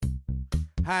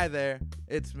Hi there,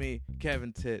 it's me,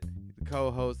 Kevin Titt, the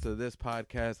co-host of this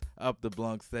podcast, Up the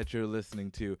Blunks, that you're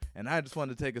listening to. And I just want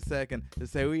to take a second to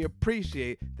say we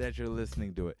appreciate that you're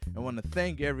listening to it. I want to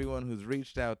thank everyone who's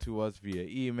reached out to us via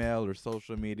email or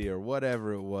social media or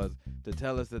whatever it was to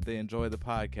tell us that they enjoy the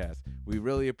podcast. We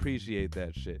really appreciate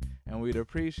that shit. And we'd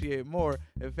appreciate more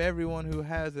if everyone who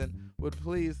hasn't would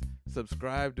please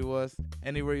subscribe to us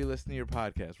anywhere you listen to your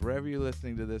podcast. Wherever you're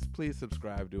listening to this, please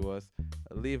subscribe to us.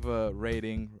 Leave a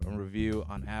rating, a review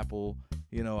on Apple,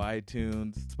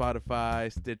 iTunes,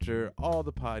 Spotify, Stitcher, all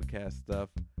the podcast stuff.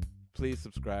 Please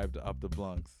subscribe to Up the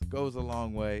Blunks. Goes a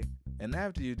long way. And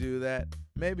after you do that,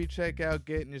 maybe check out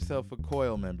getting yourself a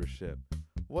Coil membership.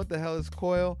 What the hell is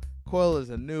Coil? Coil is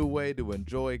a new way to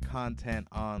enjoy content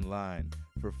online.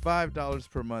 For $5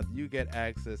 per month, you get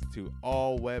access to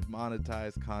all web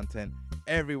monetized content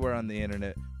everywhere on the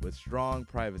internet with strong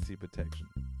privacy protection.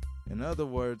 In other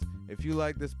words, if you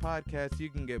like this podcast, you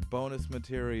can get bonus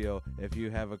material if you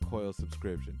have a Coil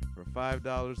subscription for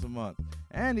 $5 a month.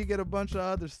 And you get a bunch of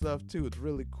other stuff too. It's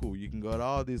really cool. You can go to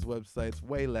all these websites,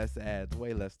 way less ads,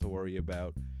 way less to worry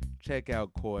about. Check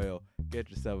out Coil, get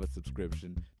yourself a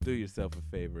subscription, do yourself a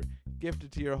favor, gift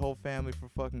it to your whole family for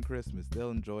fucking Christmas.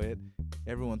 They'll enjoy it.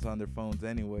 Everyone's on their phones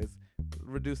anyways.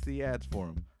 Reduce the ads for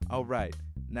them. All right,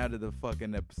 now to the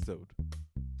fucking episode.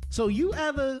 So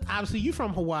obviously you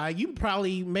from Hawaii, you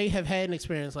probably may have had an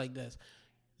experience like this.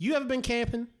 You ever been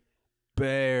camping?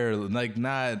 Barely,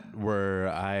 not where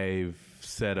I've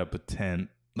set up a tent.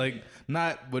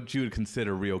 Not what you would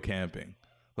consider real camping.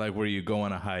 Where you go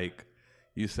on a hike,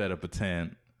 you set up a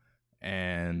tent,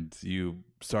 and you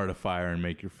start a fire and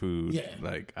make your food.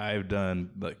 Yeah. I've done,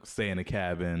 stay in a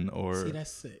cabin or... See,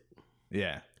 that's sick.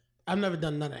 Yeah. I've never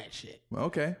done none of that shit.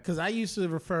 Okay. Because I used to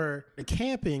refer to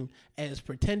camping as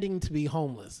pretending to be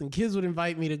homeless. And kids would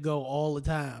invite me to go all the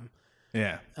time.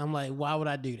 Yeah. I'm like, why would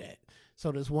I do that?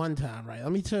 So this one time, right?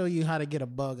 Let me tell you how to get a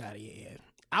bug out of your head.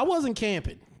 I wasn't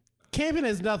camping. Camping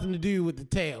has nothing to do with the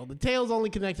tail. The tail's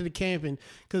only connected to camping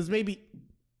because maybe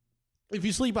if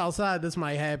you sleep outside, this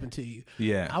might happen to you.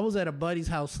 Yeah. I was at a buddy's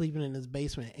house sleeping in his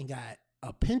basement and got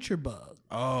a pincher bug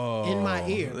in my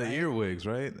ear. The earwigs,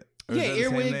 right? Yeah,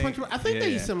 earwig, puncher. I think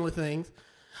they use similar things.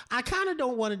 I kind of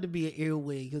don't want it to be an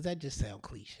earwig because that just sounds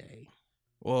cliche.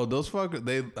 Well, those fuckers,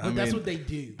 that's what they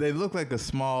do. They look like a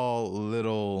small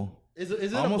little... Is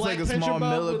it almost like a small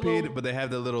millipede, but they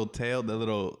have the little tail, the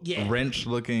little wrench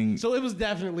looking... So it was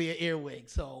definitely an earwig.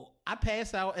 So I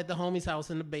passed out at the homie's house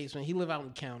in the basement. He lived out in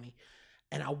the county.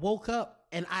 And I woke up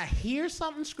and I hear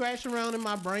something scratching around in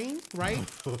my brain, right?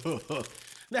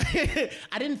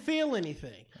 I didn't feel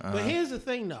anything. But here's the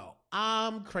thing, though.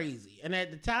 I'm crazy. And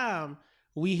at the time,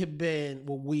 I had been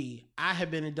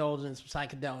indulging in some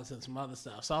psychedelics and some other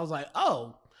stuff. So I was like,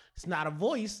 oh, it's not a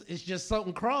voice. It's just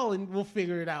something crawling. We'll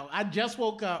figure it out. I just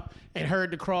woke up and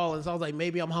heard the crawling. So I was like,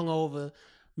 maybe I'm hungover.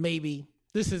 Maybe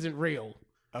this isn't real.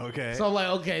 Okay. So I'm like,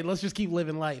 okay, let's just keep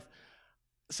living life.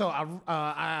 So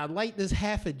I light this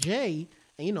half a J,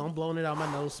 and I'm blowing it out my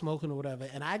nose, smoking or whatever.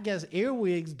 And I guess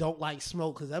earwigs don't like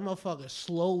smoke because that motherfucker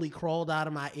slowly crawled out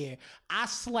of my ear. I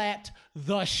slapped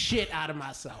the shit out of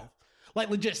myself.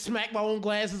 Legit smacked my own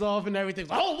glasses off and everything.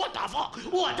 Oh, what the fuck?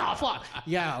 What the fuck?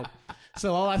 Yo.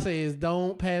 So all I say is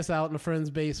don't pass out in a friend's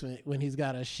basement when he's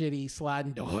got a shitty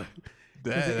sliding door.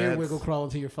 Because the earwig will crawl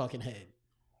into your fucking head.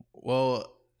 Well...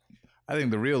 I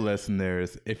think the real lesson there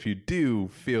is if you do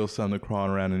feel something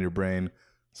crawling around in your brain,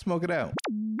 smoke it out.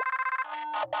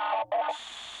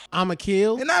 I'm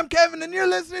Akil. And I'm Kevin, and you're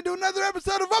listening to another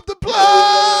episode of Up the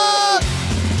Plug!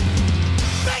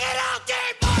 Bring it out,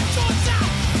 game boy, shorts out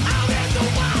in the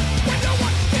wild, when no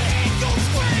one can hear you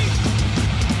scream.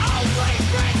 Only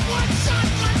bring one shot,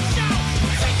 one shout,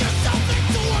 sing yourself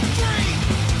into a dream.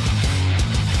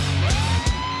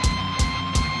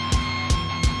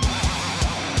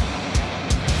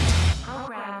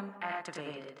 Program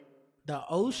activated. The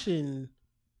ocean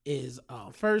is,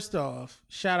 first off,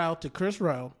 shout out to Chris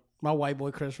Rowe, my white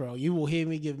boy Chris Rowe. You will hear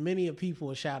me give many of people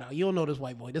a shout out. You don't know this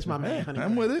white boy. This is my man, honey.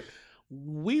 I'm with it.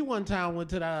 We one time went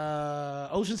to the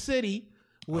Ocean City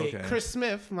with Chris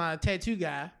Smith, my tattoo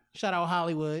guy. Shout out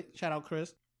Hollywood. Shout out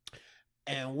Chris.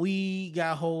 And we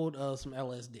got hold of some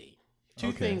LSD.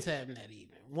 Two things happened that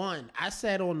evening. One, I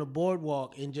sat on the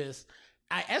boardwalk and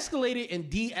I escalated and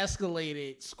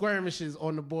de-escalated skirmishes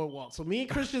on the boardwalk. So me and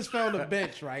Chris just found a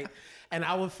bench, right? And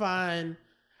I would find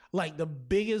the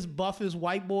biggest, buffest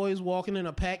white boys walking in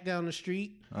a pack down the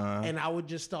street. And I would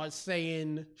just start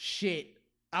saying shit.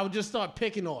 I would just start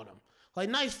picking on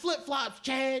them. Nice flip-flops,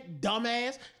 Chad,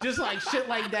 dumbass. Just shit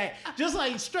like that. Just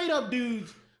straight up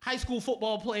dudes, high school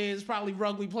football players, probably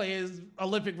rugby players,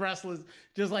 Olympic wrestlers.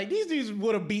 Just like these dudes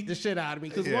would have beat the shit out of me.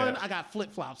 Because one, I got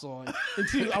flip flops on, and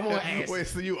two, I'm on acid. Wait,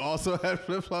 so you also had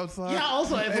flip flops on? Yeah, I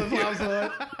also had flip flops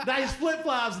on. Nice flip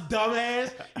flops,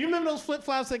 dumbass. You remember those flip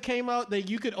flops that came out that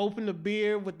you could open the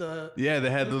beer with the? Yeah, they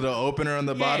had the little opener on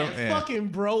the bottom. Yeah, fucking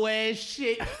bro ass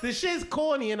shit. The shit's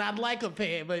corny, and I'd like a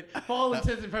pair, but for all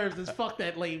intents and purposes, fuck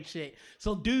that lame shit.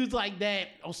 So dudes like that,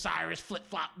 Osiris flip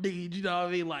flop dude, you know what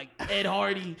I mean? Like Ed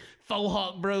Hardy, Faux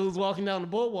Hawk bros walking down the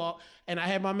boardwalk, and I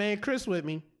had my man Chris with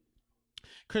me.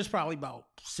 Chris probably about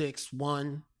 6'1",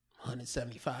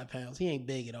 175 pounds. He ain't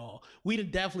big at all. We'd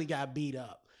have definitely got beat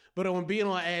up. But on being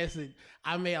on acid,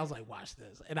 I was like, watch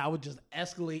this. And I would just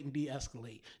escalate and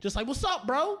de-escalate. Just like, what's up,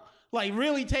 bro? Like,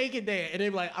 really take it there. And they'd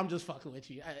be like, I'm just fucking with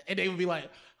you. And they would be like,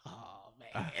 oh,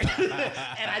 man.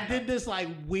 And I did this, like,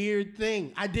 weird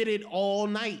thing. I did it all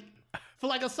night. For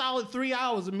like a solid 3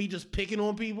 hours of me just picking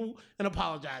on people and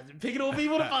apologizing. Picking on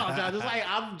people and apologizing. It's like,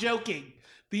 I'm joking.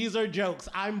 These are jokes.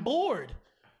 I'm bored.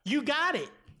 You got it.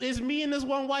 It's me and this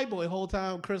one white boy. Whole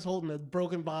time, Chris holding a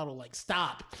broken bottle. Like,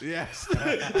 stop. Yes.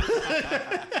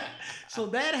 So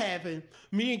that happened.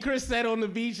 Me and Chris sat on the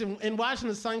beach and watching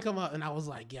the sun come up. And I was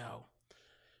like, yo,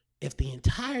 if the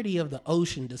entirety of the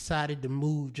ocean decided to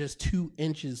move just 2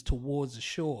 inches towards the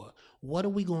shore, what are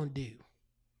we going to do?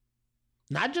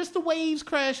 Not just the waves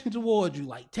crashing towards you.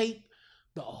 Like, take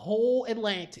the whole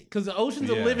Atlantic, because the ocean's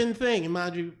a living thing. And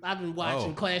mind you, I've been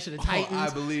watching Clash of the Titans. I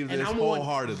believe this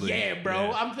wholeheartedly. Yeah,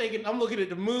 bro. Yeah. I'm looking at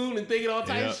the moon and thinking all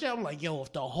types of shit. I'm like, yo,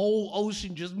 if the whole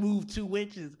ocean just moved 2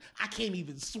 inches, I can't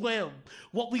even swim.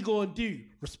 What we gonna do?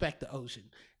 Respect the ocean.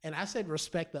 And I said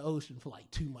respect the ocean for like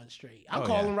 2 months straight. I'm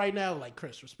calling right now, like,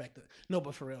 Chris, respect it. No,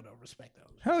 but for real though, respect the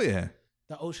ocean. Hell yeah.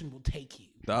 The ocean will take you.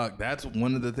 Dog, that's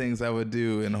one of the things I would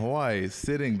do in Hawaii,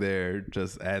 sitting there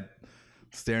just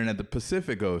staring at the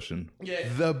Pacific Ocean. Yeah.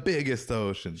 The biggest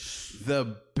ocean.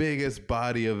 The biggest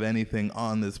body of anything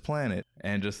on this planet.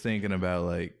 And just thinking about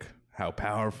like how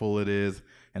powerful it is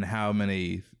and how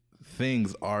many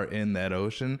things are in that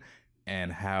ocean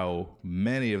and how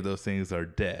many of those things are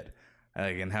dead.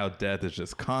 Like, and how death is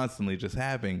just constantly just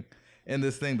happening in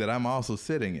this thing that I'm also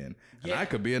sitting in. And I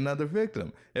could be another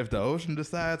victim. If the ocean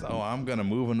decides, I'm going to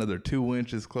move another 2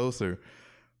 inches closer,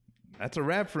 that's a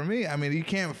wrap for me. I mean, you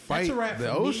can't fight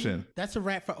the ocean. Me. That's a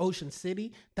wrap for Ocean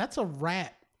City. That's a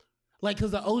wrap. Like,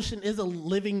 because the ocean is a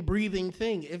living, breathing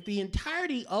thing. If the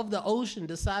entirety of the ocean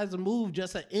decides to move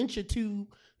just an inch or two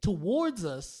towards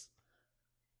us,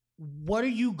 what are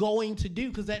you going to do?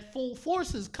 Because that full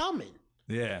force is coming.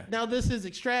 Yeah. Now, this is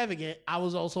extravagant. I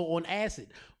was also on acid.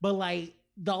 But, like,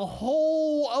 the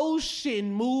whole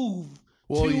ocean moved.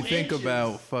 Well, 2 you think inches.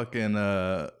 about fucking...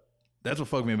 that's what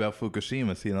fucked me about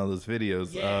Fukushima, seeing all those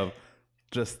videos of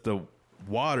just the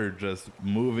water just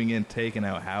moving in, taking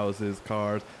out houses,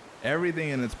 cars, everything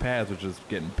in its path was just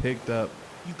getting picked up.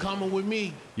 You coming with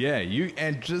me? Yeah,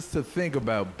 and just to think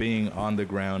about being on the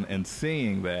ground and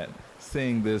seeing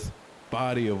this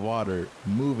body of water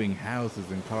moving houses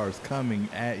and cars coming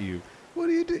at you. What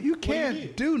do you do? You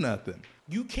can't do nothing.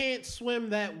 You can't swim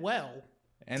that well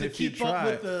and to if keep you try, up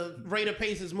with the rate of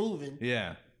pace is moving.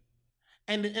 Yeah.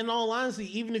 And in all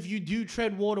honesty, even if you do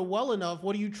tread water well enough,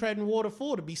 what are you treading water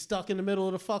for? To be stuck in the middle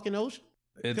of the fucking ocean?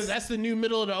 Because that's the new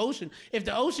middle of the ocean. If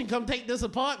the ocean come take this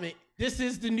apartment, this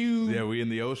is the new... Yeah, we in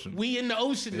the ocean. We in the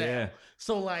ocean now. Yeah.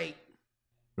 So, like...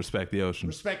 Respect the ocean.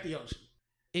 Respect the ocean.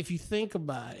 If you think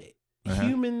about it,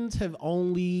 humans have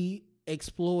only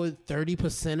explored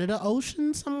 30% of the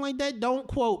ocean, something like that. Don't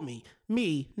quote me.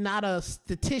 Me, not a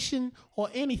statistician or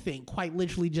anything. Quite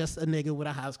literally just a nigga with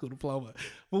a high school diploma.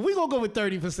 But we're going to go with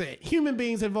 30%. Human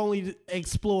beings have only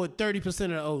explored 30% of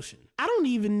the ocean. I don't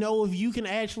even know if you can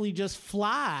actually just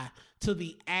fly to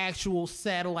the actual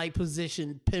satellite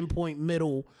position, pinpoint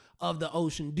middle of the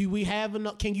ocean. Do we have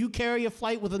enough? Can you carry a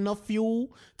flight with enough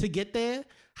fuel to get there?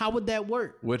 How would that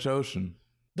work? Which ocean?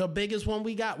 The biggest one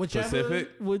we got, whichever, Pacific?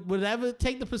 Whatever,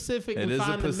 take the Pacific and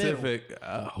find the middle. It is the Pacific.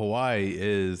 Hawaii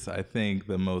is, I think,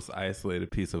 the most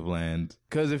isolated piece of land.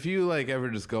 Because if you like ever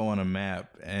just go on a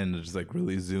map and just like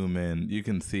really zoom in, you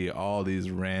can see all these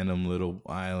random little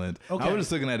islands. Okay. I was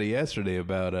just looking at it yesterday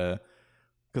about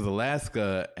because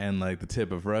Alaska and like the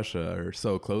tip of Russia are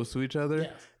so close to each other.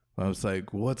 Yes. I was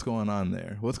like, what's going on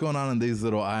there? What's going on in these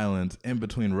little islands in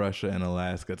between Russia and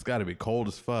Alaska? It's got to be cold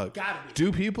as fuck. Gotta be.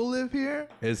 Do people live here?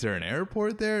 Is there an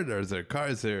airport there? Or is there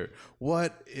cars there?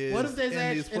 What if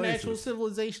there's an actual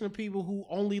civilization of people who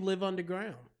only live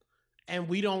underground? And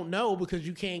we don't know because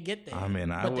you can't get there. I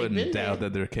mean, I wouldn't doubt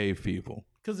that they're cave people.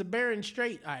 Because the Bering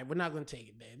Strait, all right, we're not going to take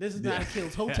it there. This is not a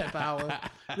Kills Hotep Hour.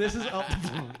 This is up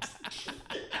the books.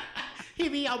 He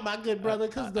be out, my good brother,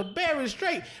 because the Bering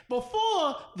Strait,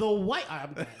 before the white...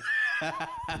 I'm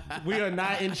We are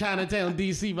not in Chinatown,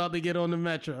 D.C. about to get on the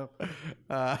metro.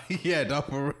 Yeah, don't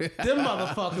for real. Them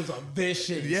motherfuckers are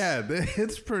vicious. Yeah,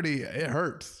 it's pretty. It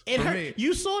hurts. It for hurt. me.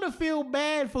 You sort of feel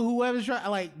bad for whoever's trying.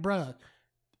 Like, bruh,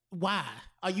 why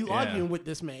are you arguing with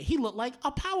this man? He looked like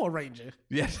a Power Ranger.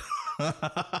 Yes.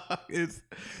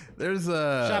 There's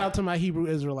a shout out to my Hebrew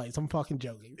Israelites. I'm fucking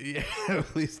joking. Yeah,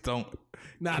 please don't.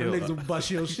 Nah, the niggas will bust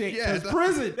your shit. Yeah, Cause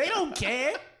prison, they don't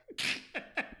care.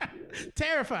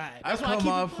 Terrified. I've come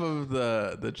off of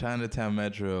the Chinatown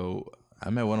Metro. I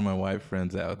met one of my white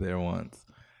friends out there once,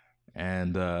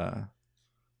 and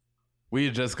we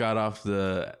had just got off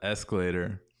the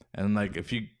escalator, and like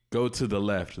if you go to the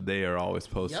left, they are always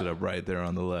posted up right there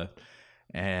on the left.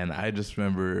 And I just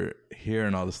remember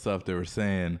hearing all the stuff they were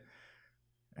saying,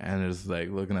 and it's like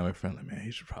looking at my friend like, man,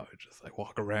 he should probably just like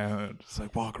walk around, or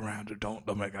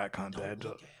don't make eye contact.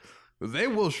 They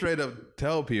will straight up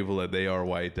tell people that they are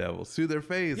white devils to their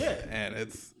face. Yeah. And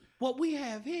it's what we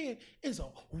have here is a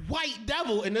white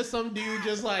devil, and there's some dude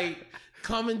just like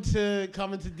coming to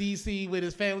DC with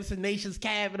his family to nation's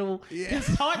capital. Yeah. His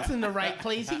heart's in the right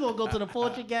place. He gonna go to the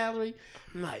portrait gallery.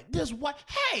 I'm like, this what?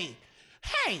 Hey,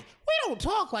 we don't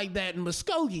talk like that in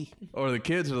Muskogee. Or the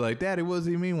kids are like, Daddy, what does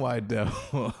he mean, white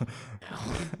devil?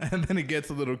 And then he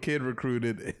gets a little kid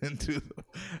recruited into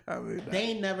they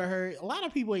ain't never heard. A lot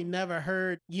of people ain't never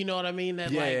heard, you know what I mean?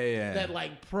 That that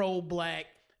like pro-black,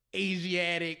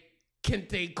 Asiatic,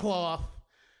 kente cloth.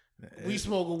 We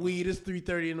smoking weed. It's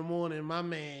 3:30 in the morning. My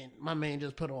man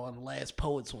just put on Last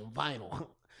Poets on vinyl.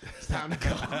 It's time to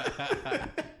go.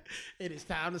 It is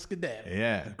time to skedaddle.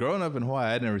 Yeah. Growing up in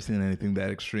Hawaii, I'd never seen anything that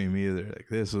extreme either. Like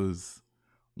this was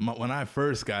when I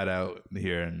first got out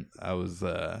here, and I was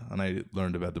when I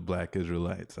learned about the Black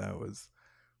Israelites, I was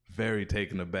very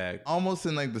taken aback. Almost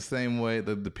in like the same way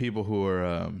that the people who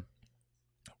are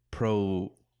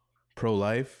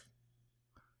pro-life,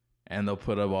 and they'll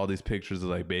put up all these pictures of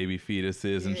like baby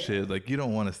fetuses and shit. Like you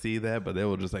don't want to see that, but they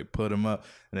will just like put them up.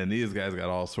 And then these guys got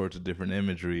all sorts of different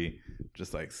imagery,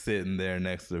 just like sitting there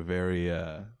next to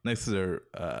their what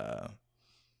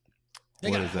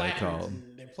is that called?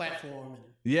 Their platform.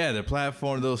 Yeah, their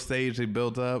platform, those stage they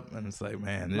built up, and it's like,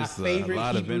 man, this is a lot of info.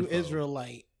 My favorite Hebrew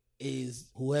Israelite is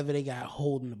whoever they got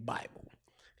holding the Bible.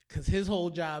 Because his whole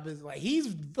job is like,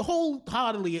 he's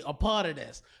wholeheartedly a part of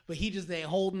this, but he just ain't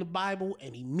holding the Bible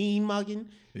and he mean mugging.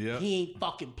 Yeah. He ain't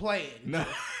fucking playing. No.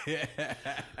 Yeah.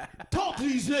 Talk to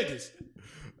these niggas.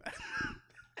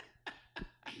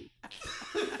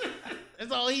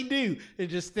 That's all he do. Is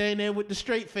just stand there with the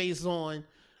straight face on,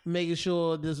 making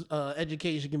sure this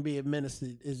education can be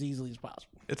administered as easily as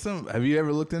possible. Have you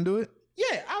ever looked into it?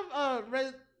 Yeah, I've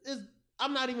read.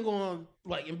 I'm not even going to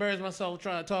like embarrass myself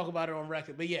trying to talk about it on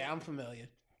record, but yeah, I'm familiar.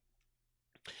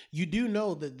 You do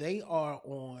know that they are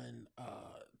on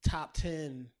top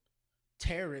 10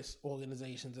 terrorist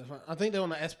organizations. I think they're on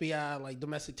the SBI, like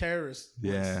domestic terrorists.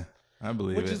 Yeah, list, I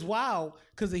believe which is wild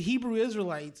because the Hebrew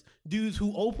Israelites, dudes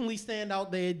who openly stand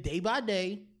out there day by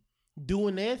day,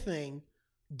 doing their thing,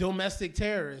 domestic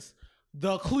terrorists,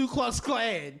 the Ku Klux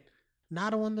Klan.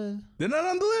 Not on the... They're not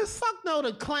on the list? Fuck no,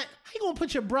 the Klan... How you gonna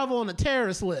put your brother on the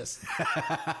terrorist list?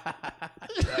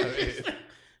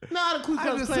 Nah, the Ku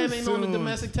Klux Klan ain't on the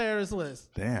domestic terrorist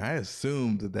list. Damn, I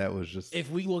assumed that was just... If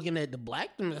we looking at the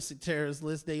black domestic terrorist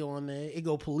list, they on there. It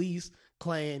go police,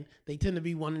 Klan. They tend to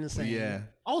be one and the same. Yeah.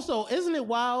 Also, isn't it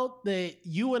wild that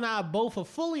you and I both are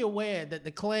fully aware that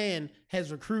the Klan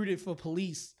has recruited for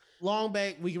police long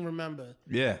back we can remember?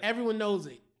 Yeah. Everyone knows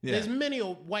it. Yeah. There's many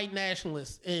white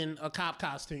nationalists in a cop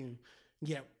costume.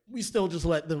 Yeah, we still just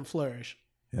let them flourish.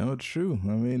 Yeah, it's true. I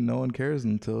mean, no one cares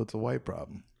until it's a white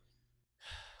problem.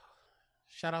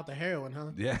 Shout out to heroin, huh?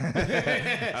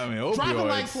 Yeah. I mean, opioids. Driving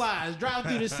like flies, drive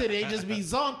through the city, they just be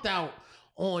zonked out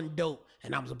on dope,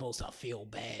 and I'm supposed to feel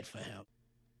bad for him.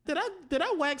 Did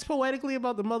I wax poetically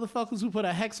about the motherfuckers who put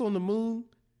a hex on the moon?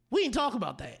 We didn't talk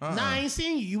about that. Nah, I ain't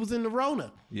seen you. You was in the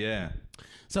Rona. Yeah.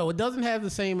 So it doesn't have the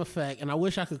same effect, and I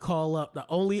wish I could call up the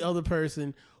only other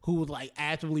person who would like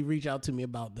actively reach out to me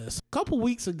about this. A couple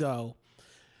weeks ago,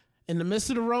 in the midst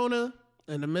of the Rona,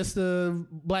 in the midst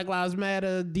of Black Lives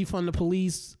Matter, defund the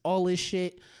police, all this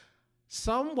shit,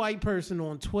 some white person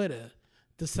on Twitter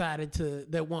decided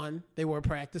that they were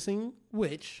practicing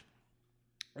witch,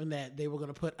 and that they were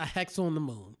going to put a hex on the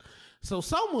moon. So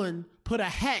someone put a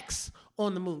hex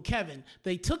on the moon. Kevin,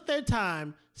 they took their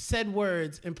time, said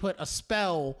words, and put a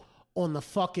spell on the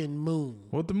fucking moon.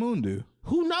 What'd the moon do?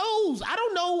 Who knows? I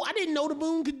don't know. I didn't know the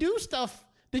moon could do stuff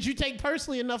that you take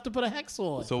personally enough to put a hex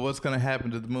on. So what's going to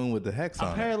happen to the moon with the hex on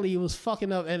it? Apparently it was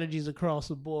fucking up energies across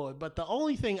the board. But the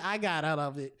only thing I got out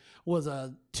of it was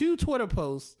 2 Twitter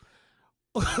posts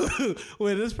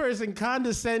where this person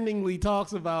condescendingly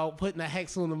talks about putting a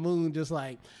hex on the moon, just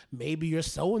like, maybe your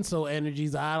so-and-so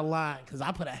energies are out of line because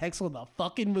I put a hex on the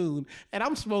fucking moon. And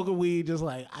I'm smoking weed just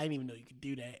like, I didn't even know you could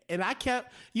do that. And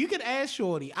you could ask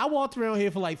Shorty. I walked around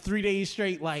here for like 3 days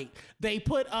straight like, they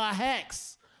put a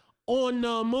hex on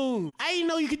the moon. I didn't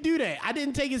know you could do that. I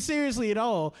didn't take it seriously at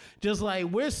all. Just like,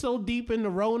 we're so deep in the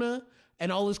Rona and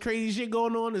all this crazy shit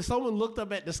going on, and someone looked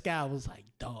up at the sky and was like,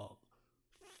 dog,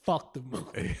 fuck the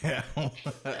moon. Yeah.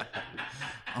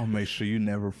 I'll make sure you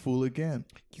never fool again.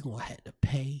 You gonna have to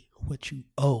pay what you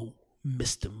owe,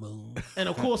 Mr. Moon. And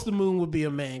of course the moon would be a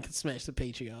man, could smash the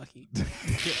patriarchy.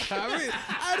 I mean,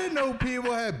 I didn't know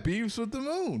people had beefs with the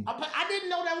moon. I didn't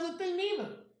know that was a thing either.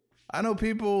 I know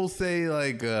people say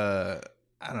like, I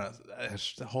don't know,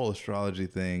 the whole astrology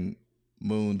thing,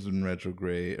 moon's in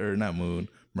retrograde, or not moon,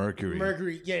 Mercury.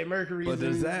 Mercury is in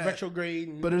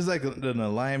retrograde. But there's like an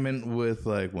alignment with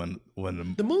like when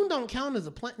the moon don't count as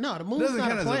a planet. No, the moon's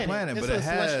not a planet. It's but it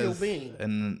celestial has being.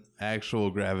 An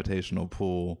actual gravitational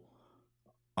pull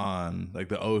on like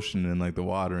the ocean and like the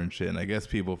water and shit. And I guess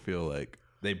people feel like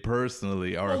they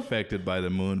personally are affected by the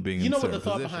moon being in certain what the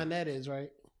thought position. behind that is,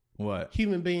 right? What?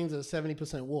 Human beings are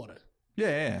 70% water.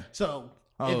 Yeah. So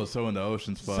so in the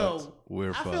ocean spots,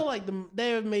 we're fucked. I feel like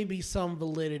there may be some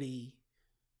validity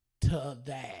to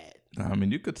that. I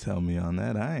mean, you could tell me on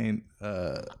that. I ain't.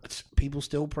 People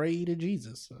still pray to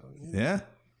Jesus. So, yeah.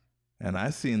 And I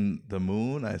seen the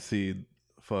moon. I see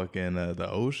fucking the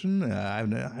ocean. I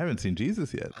haven't seen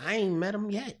Jesus yet. I ain't met him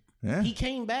yet. Yeah. He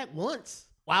came back once.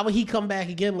 Why would he come back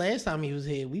again last time he was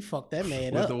here? We fucked that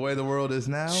man With up. the way the world is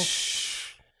now.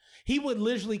 He would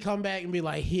literally come back and be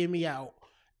like, hear me out.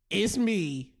 It's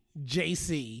me,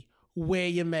 JC. Wear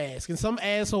your mask. And some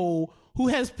asshole who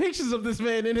has pictures of this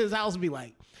man in his house be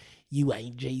like, you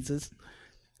ain't Jesus.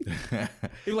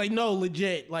 He's like, no,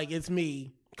 legit. Like, it's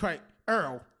me.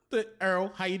 Earl,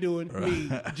 how you doing? Me,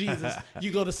 Jesus.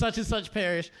 You go to such and such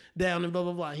parish down in blah,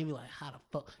 blah, blah. He be like, how the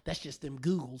fuck? That's just them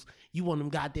Googles. You want them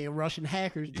goddamn Russian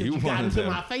hackers because you got into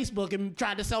my Facebook and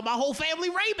tried to sell my whole family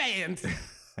Ray-Bans.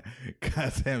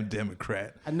 Goddamn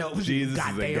Democrat. I know. Jesus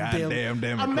is a goddamn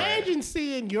Democrat. Imagine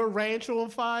seeing your ranch on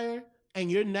fire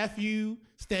and your nephew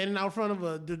standing out front of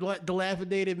a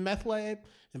dilapidated meth lab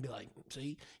and be like,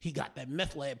 see, he got that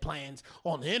meth lab plans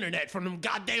on the internet from them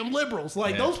goddamn liberals.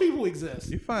 Like, those people exist.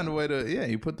 You find a way to,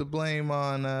 you put the blame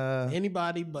on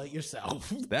anybody but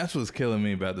yourself. That's what's killing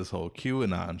me about this whole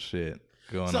QAnon shit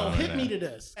going on. So hit me to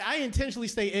this. I intentionally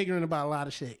stay ignorant about a lot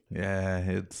of shit. Yeah,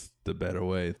 it's the better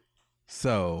way.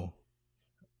 So,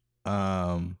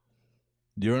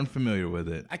 you're unfamiliar with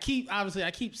it. I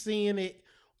keep seeing it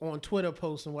on Twitter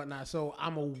posts and whatnot, so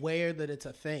I'm aware that it's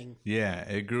a thing. Yeah,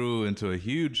 it grew into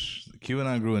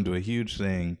QAnon grew into a huge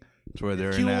thing to where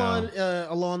they're now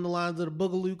along the lines of the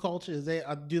Boogaloo culture.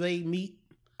 Do they meet?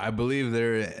 I believe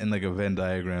they're in like a Venn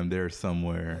diagram there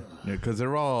somewhere because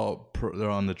they're on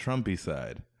the Trumpy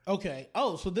side. Okay.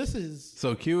 Oh, so this is...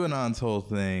 So QAnon's whole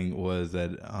thing was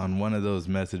that on one of those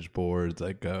message boards,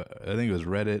 like I think it was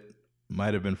Reddit,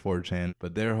 might have been 4chan,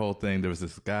 but their whole thing, there was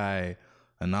this guy,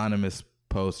 anonymous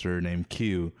poster named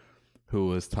Q, who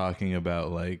was talking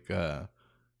about like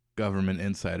government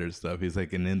insider stuff. He's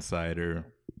like an insider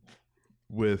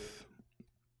with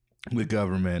the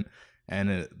government,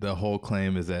 and the whole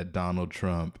claim is that Donald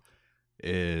Trump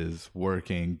is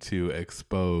working to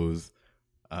expose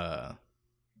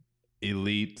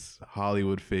elites,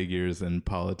 Hollywood figures, and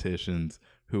politicians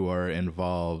who are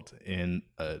involved in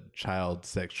a child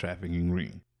sex trafficking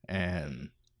ring. And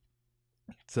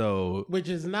so, which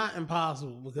is not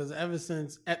impossible because ever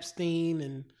since Epstein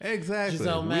and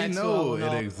Giselle Maxwell, we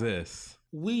know it exists.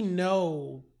 We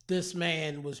know this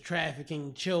man was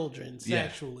trafficking children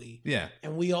sexually. Yeah.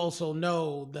 And we also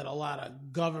know that a lot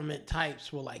of government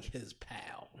types were like his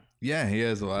pal. Yeah, he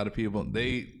has a lot of people.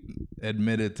 They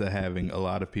admitted to having a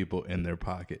lot of people in their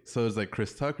pocket. So it's like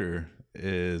Chris Tucker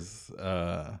is,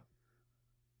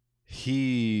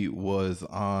 he was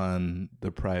on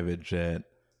the private jet,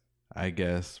 I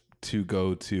guess, to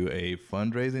go to a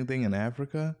fundraising thing in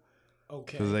Africa.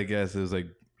 Okay. Because I guess it was like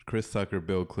Chris Tucker,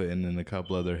 Bill Clinton, and a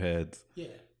couple other heads.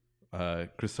 Yeah.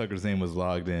 Chris Tucker's name was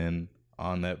logged in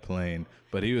on that plane,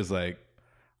 but he was like,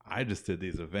 I just did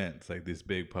these events, like these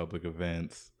big public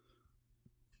events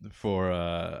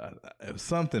for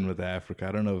something with Africa.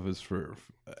 I don't know if it's for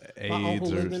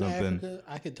AIDS or something. Africa,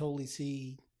 I could totally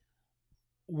see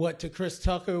what to Chris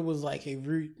Tucker was like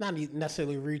not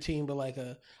necessarily routine, but like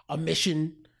a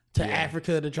mission to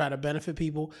Africa to try to benefit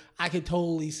people. I could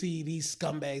totally see these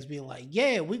scumbags being like,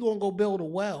 yeah, we're going to go build a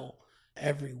well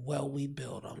Every well we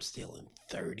build, I'm stealing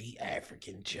 30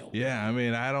 African children. Yeah, I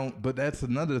mean, I don't, but that's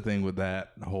another thing with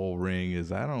that whole ring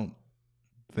is I don't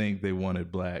think they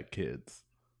wanted black kids.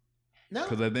 No.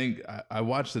 Because I think I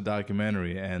watched the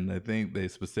documentary and I think they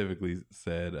specifically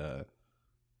said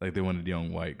like they wanted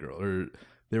young white girls or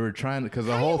they were trying to, because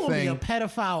the whole thing. Be a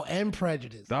pedophile and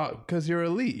prejudiced. Because you're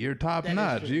elite, you're top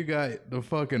notch. You got the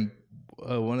fucking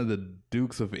one of the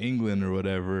Dukes of England or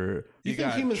whatever. You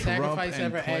think human sacrifice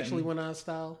ever actually went out of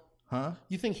style? Huh?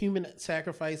 You think human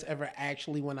sacrifice ever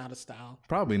actually went out of style?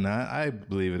 Probably not. I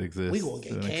believe it exists. We gonna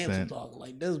get canceled talking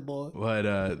like this, boy.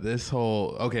 But this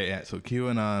whole so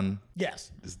QAnon.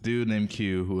 Yes. This dude named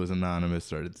Q who was anonymous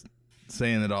started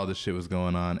saying that all this shit was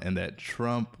going on and that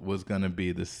Trump was gonna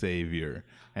be the savior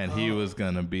and he was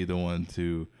gonna be the one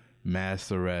to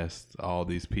mass arrest all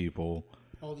these people.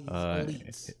 All these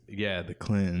elites. Yeah, the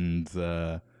Clintons,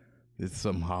 it's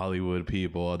some Hollywood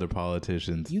people, other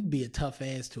politicians. You'd be a tough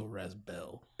ass to arrest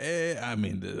Bill. I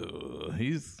mean,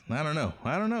 I don't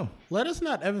know. Let us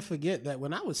not ever forget that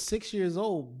when I was 6 years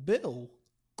old, Bill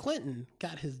Clinton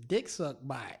got his dick sucked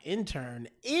by an intern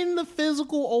in the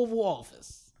physical Oval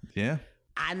Office. Yeah.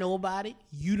 I know about it.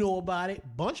 You know about it.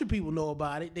 Bunch of people know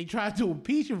about it. They tried to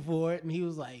impeach him for it, and he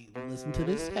was like, listen to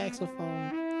this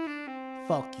saxophone.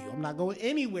 Fuck you. I'm not going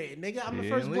anywhere, nigga. I'm the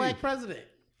first black president.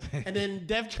 And then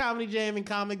Def Comedy Jam and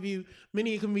Comic View,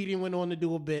 many a comedian went on to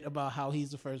do a bit about how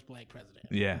he's the first black president.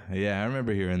 Yeah. I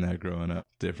remember hearing that growing up.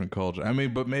 Different culture. I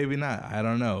mean, but maybe not. I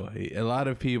don't know. A lot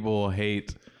of people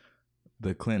hate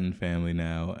the Clinton family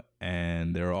now,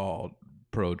 and they're all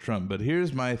pro-Trump. But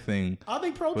here's my thing. Are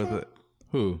they pro-Trump?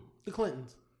 Who? The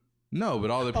Clintons. No,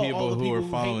 but all the people who are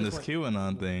following this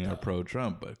QAnon thing are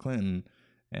pro-Trump. But Clinton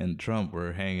and Trump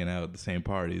were hanging out at the same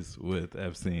parties with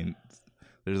Epstein.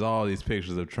 There's all these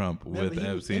pictures of Trump with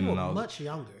Epstein and all. Much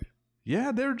younger.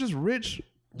 Yeah, they're just rich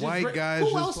white guys.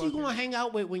 Who else you gonna hang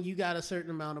out with when you got a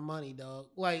certain amount of money, dog?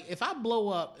 Like if I blow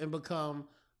up and become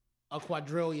a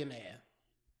quadrillionaire,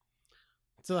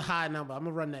 it's a high number. I'm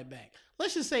gonna run that back.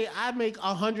 Let's just say I make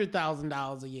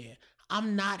 $100,000 a year.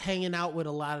 I'm not hanging out with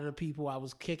a lot of the people I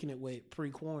was kicking it with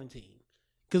pre-quarantine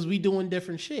because we doing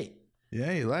different shit.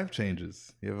 Yeah, your life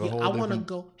changes. You have a whole I want to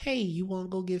go, hey, you want to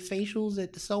go get facials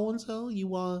at the so-and-so?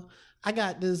 I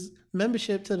got this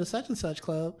membership to the such and such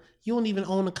club. You don't even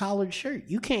own a collared shirt.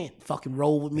 You can't fucking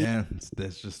roll with me. Yeah,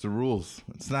 that's just the rules.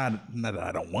 It's not that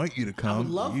I don't want you to come. I would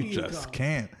love you for you to just come.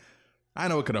 Can't. I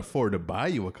know I could afford to buy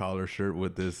you a collar shirt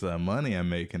with this money I'm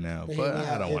making now, but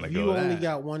I don't want to go. You that. only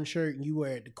got one shirt and you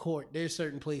wear it at the court. There's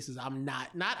certain places I'm not.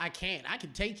 I can't. I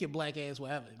can take your black ass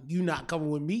wherever. You not coming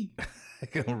with me.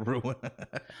 Gonna ruin.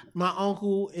 My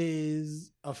uncle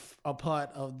is a part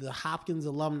of the Hopkins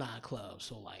Alumni Club.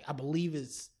 So like, I believe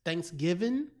it's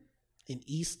Thanksgiving and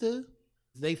Easter.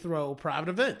 They throw private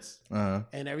events and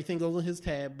everything goes on his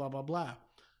tab, blah, blah, blah.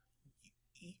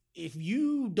 If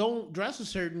you don't dress a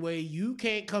certain way, you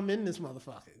can't come in this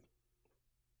motherfucker.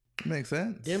 Makes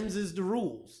sense. Them's is the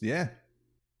rules. Yeah.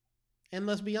 And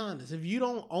let's be honest, if you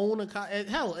don't own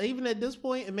hell, even at this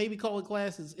point, and maybe call it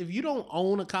classes, if you don't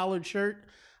own a collared shirt,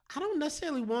 I don't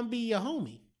necessarily want to be your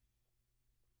homie.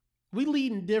 We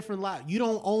leading different lives. You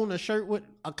don't own a shirt with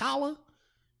a collar?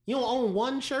 You don't own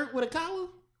one shirt with a collar?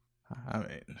 I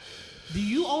mean, do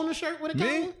you own a shirt with a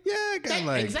collar? Me? Yeah, I got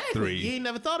like exactly. 3. You ain't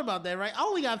never thought about that, right? I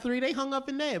only got 3. They hung up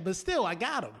in there, but still, I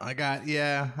got them. I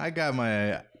got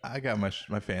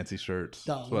my fancy shirts.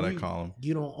 That's what I call them.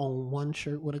 You don't own one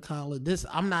shirt with a collar.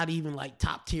 I'm not even like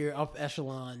top tier, up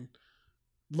echelon,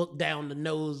 look down the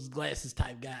nose, glasses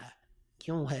type guy.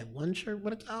 You don't have one shirt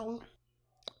with a collar?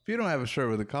 If you don't have a shirt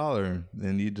with a collar,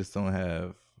 then you just don't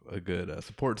have a good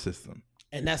support system.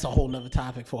 And that's a whole nother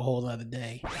topic for a whole other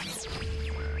day.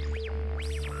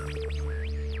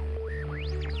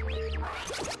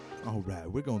 All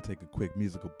right, we're going to take a quick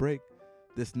musical break.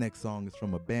 This next song is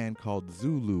from a band called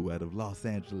Zulu out of Los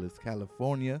Angeles,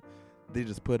 California. They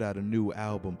just put out a new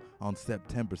album on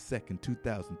September 2nd,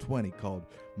 2020 called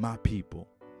My People.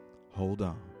 Hold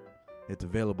on. It's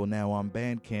available now on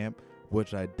Bandcamp,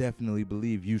 which I definitely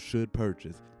believe you should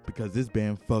purchase because this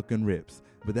band fucking rips.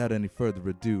 Without any further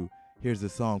ado, here's a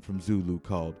song from Zulu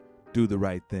called Do the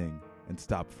Right Thing and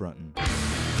Stop Frontin'.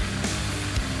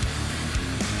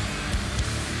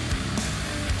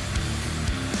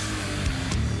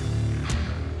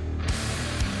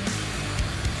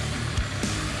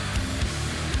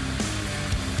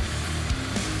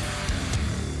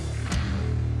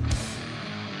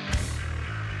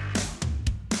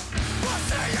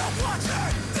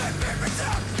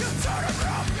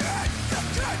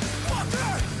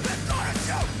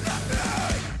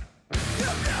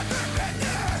 You've never been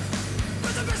there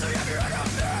with the misery of your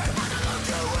enemy.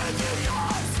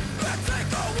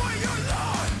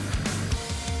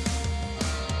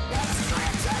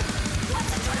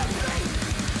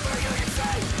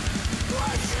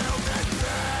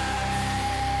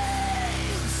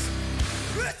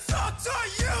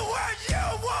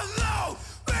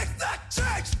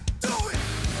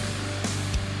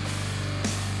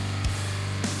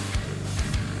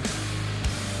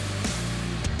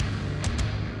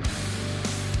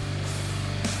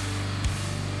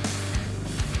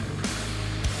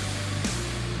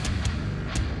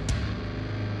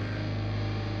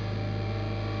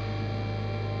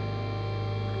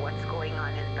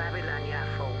 Babylon, you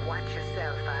have to watch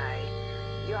yourself, aye.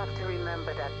 You have to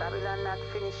remember that Babylon not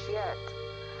finished yet.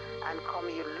 And come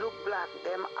you look black,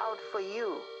 them out for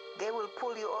you. They will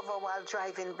pull you over while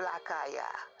driving black, aye.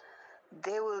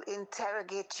 They will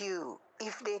interrogate you.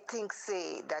 If they think,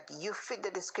 say, that you fit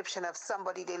the description of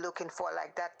somebody they're looking for,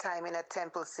 like that time in a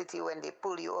Temple City when they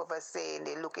pull you over saying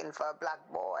they're looking for a black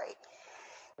boy.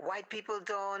 White people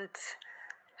don't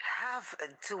have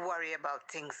to worry about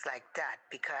things like that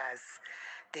because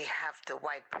they have the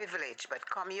white privilege. But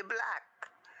come you black,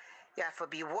 you have to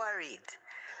be worried.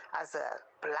 As a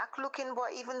black looking boy,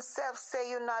 even self say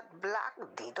you're not black.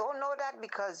 They don't know that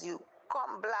because you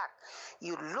come black,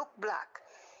 you look black.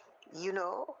 You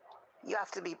know, you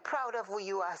have to be proud of who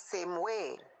you are same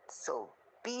way. So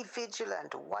be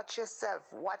vigilant, watch yourself,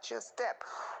 watch your step,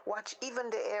 watch even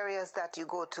the areas that you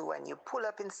go to when you pull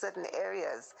up in certain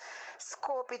areas.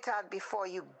 Scope it out before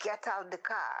you get out the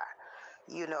car.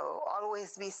 You know,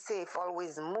 always be safe,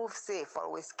 always move safe,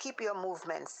 always keep your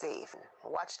movement safe.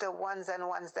 Watch the ones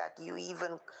that you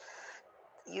even,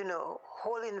 you know,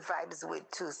 holding vibes with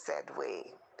too said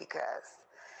way, because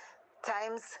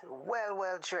times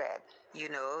well dread. You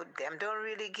know, them don't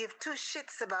really give two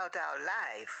shits about our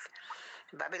life.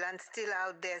 Babylon's still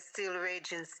out there, still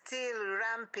raging, still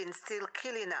ramping, still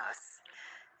killing us.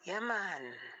 Yeah,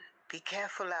 man. Be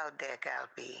careful out there,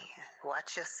 Galby.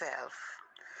 Watch yourself.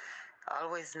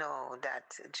 Always know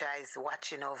that Jah is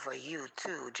watching over you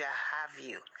too. Jah have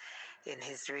you in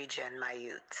his region, my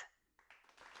youth.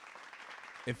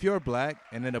 If you're black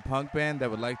and in a punk band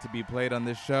that would like to be played on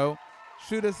this show,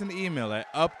 shoot us an email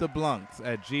at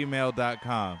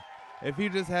uptheblunks@gmail.com. If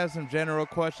you just have some general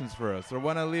questions for us or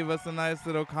want to leave us a nice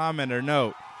little comment or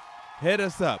note, hit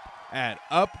us up at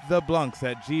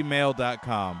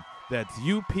uptheblunks@gmail.com. That's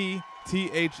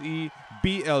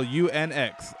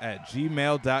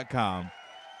UPTHEBLUNX@gmail.com.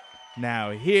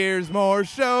 Now here's more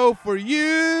show for you.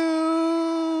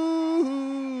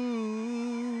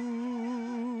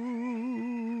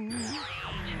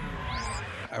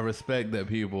 I respect that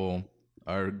people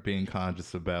are being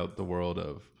conscious about the world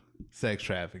of sex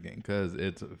trafficking because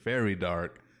it's very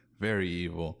dark, very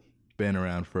evil, been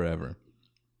around forever.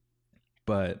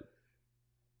 But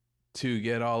to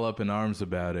get all up in arms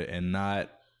about it and not,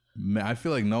 I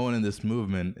feel like no one in this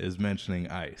movement is mentioning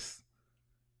ICE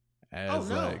as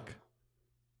like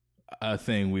a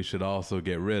thing we should also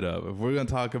get rid of. If we're going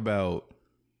to talk about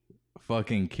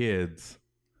fucking kids,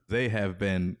 they have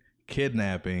been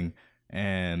kidnapping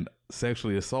and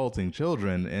sexually assaulting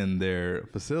children in their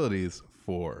facilities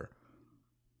for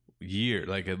years,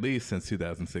 like at least since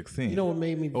 2016. You know what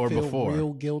made me feel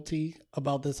real guilty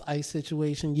about this ICE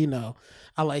situation? You know,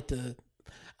 I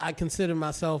consider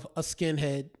myself a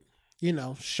skinhead, you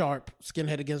know, sharp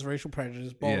skinhead against racial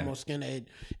prejudice, Baltimore skinhead,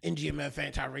 NGMF,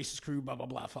 anti-racist crew, blah, blah,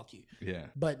 blah, fuck you. Yeah.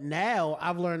 But now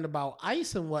I've learned about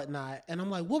ICE and whatnot, and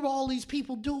I'm like, what were all these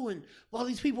people doing? All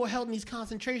these people were held in these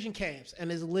concentration camps.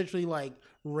 And it's literally like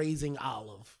raising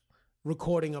Olive,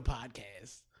 recording a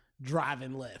podcast,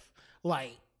 driving left.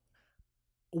 Like,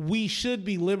 we should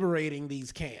be liberating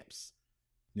these camps.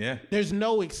 Yeah. There's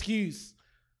no excuse.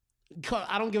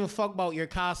 I don't give a fuck about your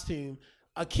costume.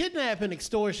 A kidnapping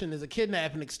extortion is a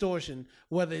kidnapping extortion,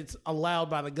 whether it's allowed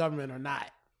by the government or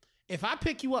not. If I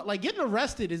pick you up, like getting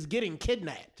arrested is getting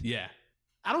kidnapped. Yeah.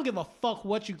 I don't give a fuck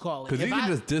what you call it. Because you can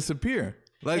just disappear.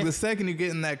 Like the second you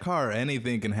get in that car,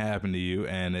 anything can happen to you,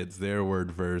 and it's their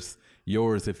word versus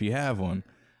yours if you have one.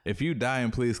 If you die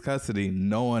in police custody,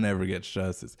 no one ever gets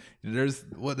justice. There was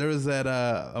that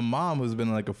a mom who's been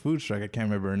in like a food strike. I can't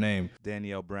remember her name.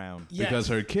 Danielle Brown. Yes. Because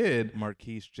her kid,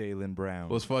 Marquise Jalen Brown,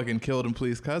 was fucking killed in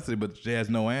police custody, but she has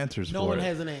no answers for it. No one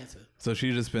has an answer. So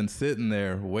she's just been sitting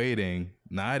there waiting,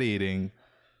 not eating,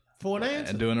 for an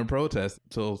answer. and doing a protest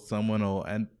till someone will.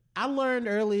 And I learned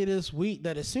earlier this week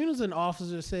that as soon as an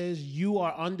officer says you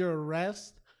are under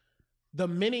arrest, the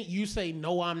minute you say,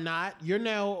 no, I'm not, you're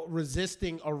now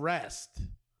resisting arrest,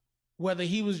 whether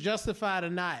he was justified or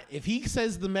not. If he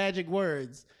says the magic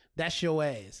words, that's your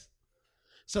ass.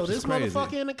 So this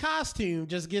motherfucker in the costume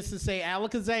just gets to say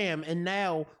alakazam, and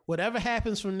now whatever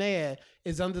happens from there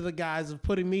is under the guise of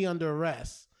putting me under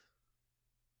arrest.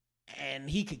 And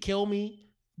he could kill me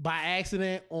by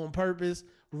accident, on purpose,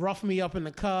 rough me up in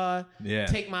the car,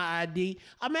 take my ID.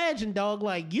 Imagine, dog,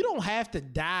 like, you don't have to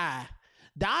die.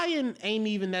 Dying ain't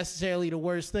even necessarily the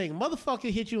worst thing. Motherfucker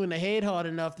hit you in the head hard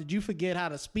enough that you forget how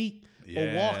to speak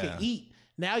or walk and eat.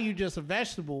 Now you're just a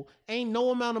vegetable. Ain't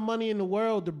no amount of money in the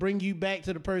world to bring you back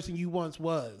to the person you once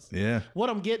was. yeah, What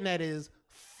I'm getting at is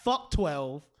fuck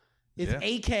 12. It's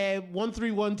ACAB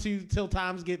 1312 till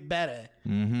times get better.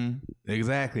 Mm-hmm.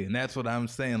 Exactly. And that's what I'm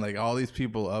saying. Like, all these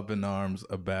people up in arms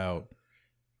about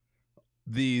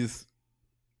these,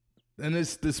 and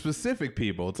it's the specific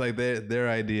people. It's like their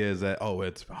idea is that, oh,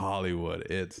 it's Hollywood.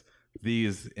 It's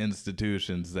these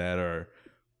institutions that are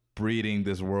breeding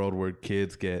this world where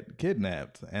kids get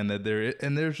kidnapped, and that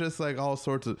there's just like all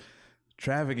sorts of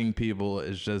trafficking people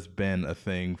has just been a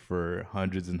thing for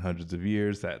hundreds and hundreds of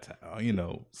years. That's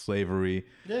how, slavery.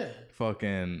 Yeah.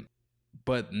 Fucking.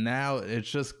 But now it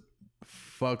just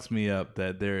fucks me up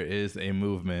that there is a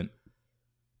movement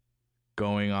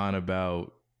going on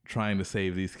about trying to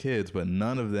save these kids, but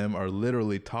none of them are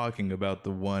literally talking about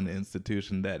the one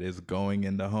institution that is going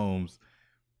into homes,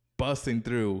 busting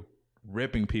through,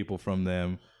 ripping people from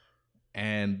them,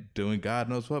 and doing God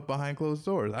knows what behind closed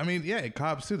doors. I mean, yeah,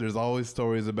 cops too. There's always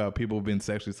stories about people being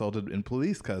sexually assaulted in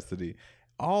police custody.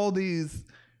 All these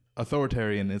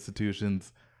authoritarian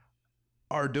institutions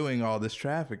are doing all this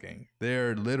trafficking.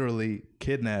 They're literally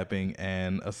kidnapping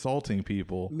and assaulting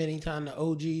people. Many times the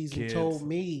OGs have told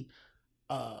me,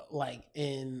 like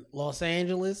in Los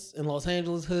Angeles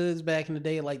hoods back in the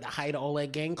day, like the height of all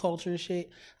that gang culture and shit,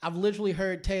 I've literally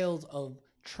heard tales of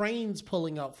trains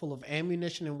pulling up full of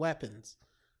ammunition and weapons,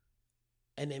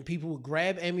 and then people would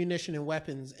grab ammunition and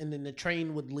weapons, and then the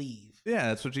train would leave. Yeah,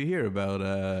 that's what you hear about.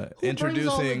 Who introducing brings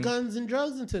all the guns and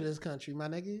drugs into this country, my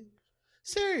nigga?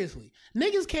 Seriously,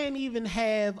 niggas can't even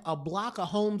have a block of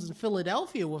homes in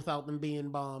Philadelphia without them being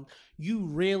bombed. You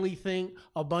really think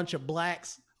a bunch of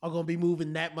blacks are gonna be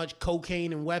moving that much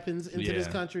cocaine and weapons into this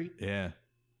country? Yeah.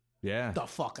 The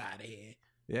fuck out of here.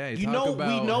 Yeah, we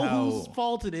know whose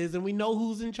fault it is, and we know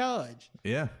who's in charge.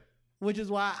 Yeah. Which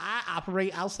is why I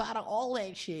operate outside of all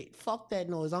that shit. Fuck that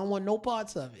noise. I don't want no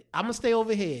parts of it. I'm gonna stay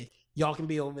over here. Y'all can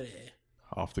be over there.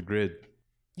 Off the grid.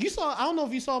 I don't know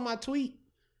if you saw my tweet.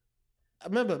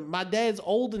 Remember, my dad's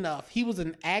old enough. He was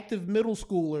an active middle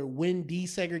schooler when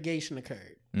desegregation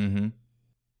occurred. Mm-hmm.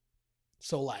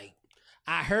 So, like,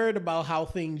 I heard about how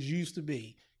things used to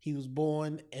be. He was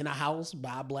born in a house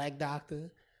by a black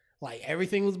doctor. Like,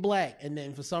 everything was black. And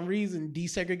then for some reason,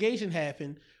 desegregation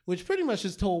happened, which pretty much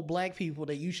just told black people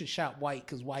that you should shop white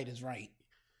because white is right.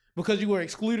 Because you were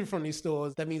excluded from these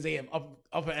stores, that means they have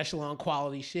upper echelon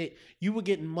quality shit. You were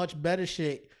getting much better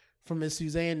shit from Miss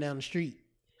Suzanne down the street.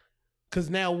 Because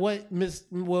now what Miss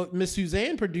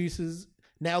Suzanne produces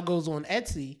now goes on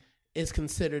Etsy is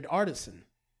considered artisan,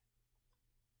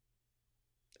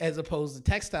 as opposed to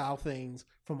textile things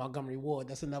from Montgomery Ward.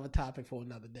 That's another topic for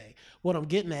another day. What I'm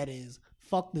getting at is,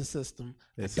 fuck the system.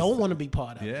 I don't want to be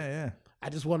part of it. Yeah. I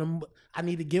just want to. I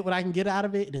need to get what I can get out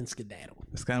of it and then skedaddle.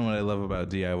 It's kind of what I love about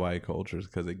DIY cultures,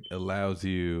 because it allows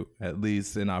you at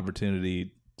least an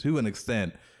opportunity to an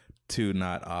extent to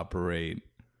not operate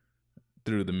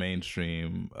through the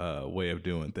mainstream way of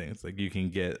doing things. Like, you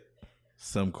can get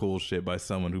some cool shit by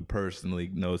someone who personally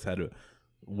knows how to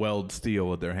weld steel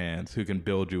with their hands, who can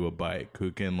build you a bike,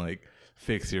 who can like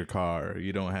fix your car.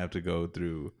 You don't have to go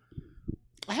through.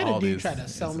 I had a dude try to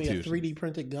sell me a 3D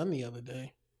printed gun the other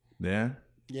day. Yeah?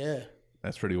 Yeah.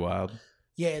 That's pretty wild.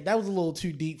 Yeah, that was a little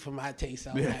too deep for my taste.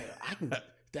 I was like,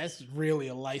 that's really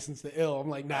a license to ill. I'm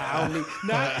like, nah, I don't need,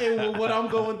 not in what I'm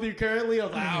going through currently. I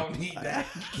was like, I don't need that.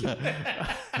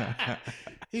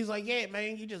 He's like, yeah,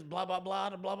 man, you just blah, blah,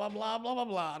 blah, blah, blah, blah, blah, blah,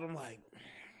 blah. And I'm like,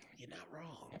 you're not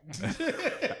wrong.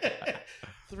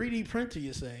 3D printer,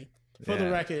 you say? For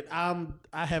the record,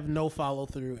 I have no follow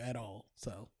through at all.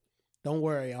 So don't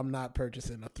worry, I'm not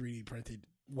purchasing a 3D printed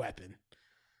weapon.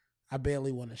 I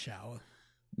barely want to shower.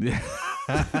 Yeah.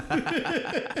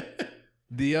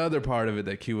 The other part of it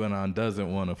that QAnon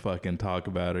doesn't want to fucking talk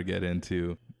about or get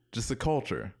into, just the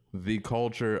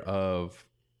culture of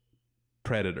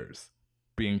predators,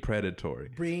 being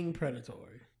predatory.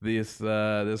 This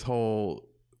whole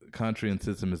country and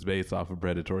system is based off of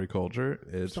predatory culture.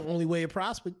 It's the only way it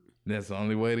prospered. That's the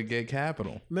only way to get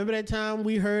capital. Remember that time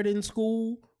we heard in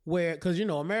school where, because, you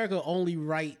know, America only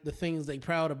write the things they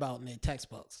proud about in their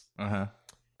textbooks. Uh-huh.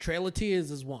 Trail of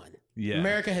Tears is one. Yeah.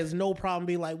 America has no problem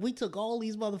being like, we took all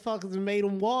these motherfuckers and made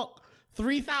them walk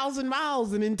 3,000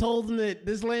 miles and then told them that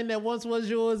this land that once was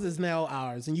yours is now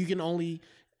ours and you can only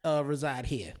reside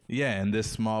here. Yeah, and this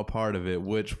small part of it,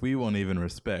 which we won't even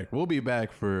respect. We'll be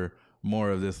back for more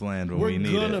of this land when we need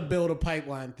it. We're going to build a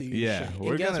pipeline through yeah, shit.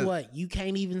 And guess what? You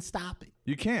can't even stop it.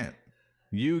 You can't.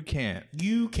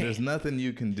 There's nothing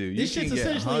you can do. This you can shit's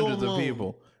get essentially hundreds on of loan.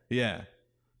 people. Yeah.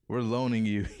 We're loaning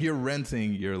you. You're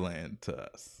renting your land to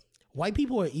us. White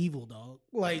people are evil, dog.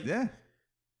 Like, yeah.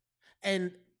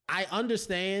 And I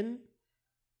understand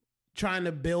trying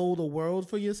to build a world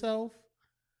for yourself,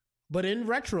 but in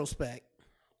retrospect,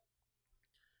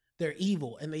 they're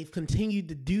evil, and they've continued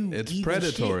to do It's evil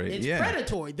predatory. shit. It's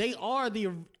predatory. They are the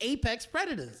apex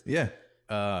predators. Yeah.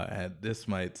 And this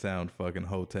might sound fucking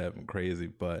Hotep and crazy,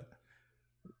 but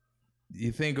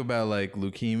you think about like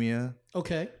leukemia.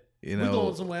 Okay. You We're know,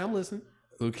 going somewhere. I'm listening.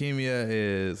 leukemia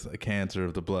is a cancer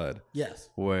of the blood. Yes.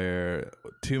 Where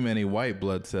too many white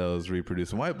blood cells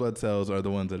reproduce. And white blood cells are the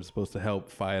ones that are supposed to help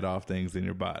fight off things in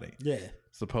your body. Yeah.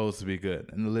 Supposed to be good.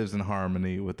 And it lives in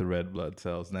harmony with the red blood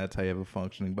cells. And that's how you have a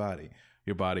functioning body.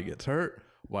 Your body gets hurt.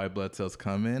 White blood cells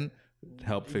come in,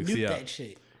 help fix you up. That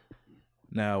shit.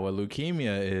 Now, what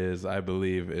leukemia is, I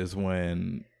believe, is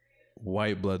when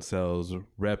white blood cells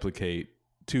replicate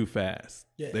too fast.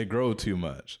 Yeah. They grow too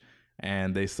much.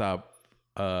 And they stop...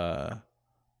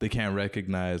 they can't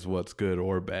recognize what's good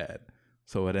or bad.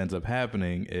 So what ends up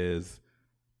happening is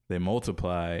they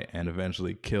multiply and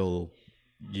eventually kill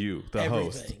you, the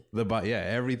host.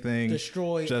 Everything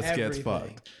destroy just everything. gets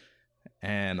fucked.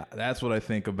 And that's what I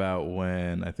think about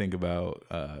when I think about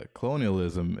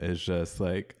colonialism. Is just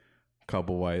like a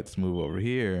couple whites move over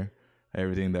here,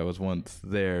 everything that was once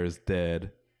there is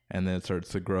dead, and then it starts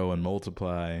to grow and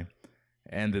multiply,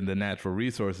 and then the natural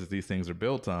resources these things are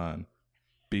built on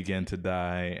begin to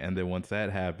die. And then once that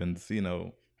happens,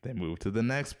 they move to the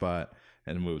next spot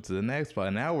and move to the next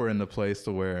spot. Now we're in the place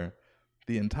to where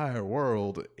the entire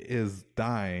world is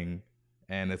dying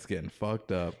and it's getting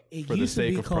fucked up for the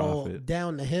sake of profit. It used to be called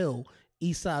Down the Hill,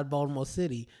 East Side Baltimore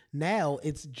City. Now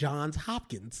it's Johns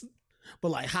Hopkins.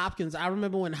 But like Hopkins, I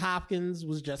remember when Hopkins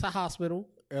was just a hospital,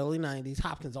 early 90s.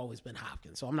 Hopkins always been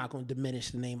Hopkins. So I'm not going to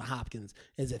diminish the name of Hopkins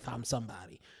as if I'm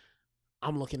somebody.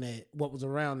 I'm looking at what was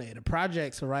around there. The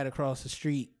projects are right across the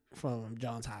street from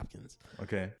Johns Hopkins.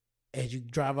 Okay. As you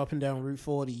drive up and down Route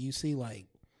 40, you see like,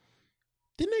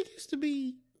 didn't there used to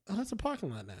be, that's a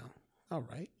parking lot now. All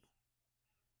right.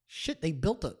 Shit, they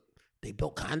built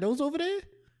condos over there?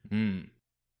 Mm.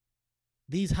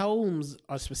 These homes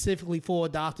are specifically for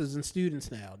doctors and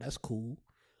students now. That's cool.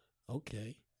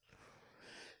 Okay.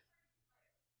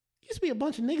 Used to be a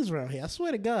bunch of niggas around here. I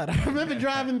swear to God. I remember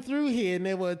driving through here and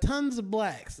there were tons of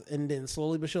blacks. And then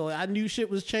slowly but surely, I knew shit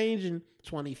was changing.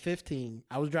 2015,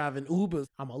 I was driving Ubers.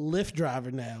 I'm a Lyft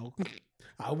driver now.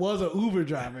 I was an Uber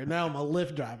driver. Now I'm a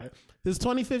Lyft driver. This is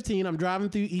 2015. I'm driving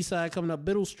through East Side coming up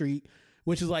Biddle Street,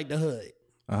 which is like the hood.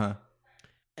 Uh-huh.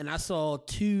 And I saw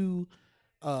two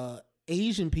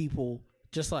Asian people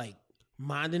just like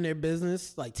minding their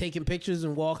business, like taking pictures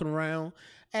and walking around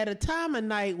at a time of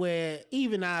night where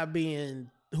even I, being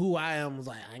who I am, was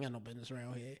like, I ain't got no business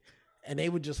around here. And they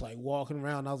were just like walking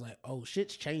around. I was like, oh,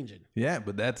 shit's changing. Yeah,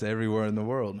 but that's everywhere in the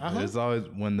world. Uh-huh. There's always,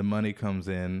 when the money comes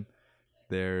in,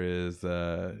 there is,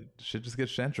 shit just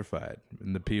gets gentrified.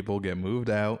 And the people get moved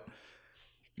out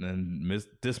and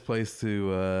displaced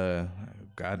to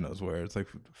God knows where. It's like,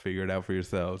 figure it out for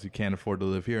yourselves. You can't afford to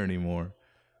live here anymore.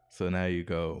 So now you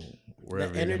go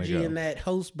wherever you're going to go. The energy in that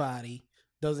host body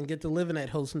doesn't get to live in that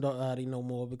host body no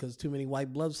more because too many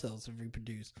white blood cells have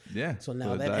reproduced. Yeah. So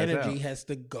now that energy has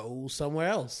to go somewhere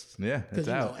else. Yeah, because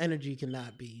energy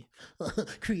cannot be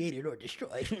created or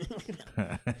destroyed.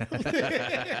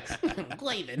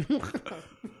 Glavin.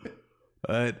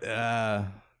 But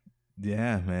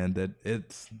yeah, man, that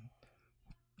it's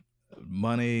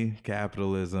money,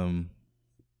 capitalism,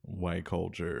 white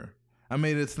culture. I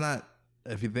mean, it's not.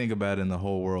 If you think about it in the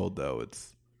whole world, though,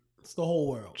 it's the whole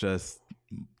world. Just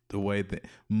the way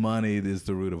money is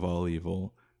the root of all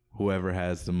evil. Whoever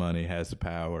has the money has the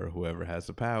power. Whoever has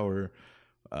the power,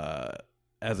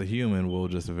 as a human, will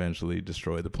just eventually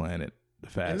destroy the planet the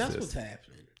fastest. And that's what's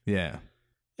happening. Yeah,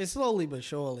 it's slowly but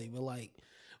surely. But like,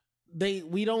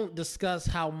 we don't discuss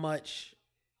how much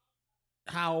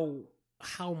power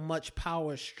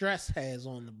stress has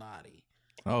on the body.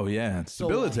 Oh yeah, it's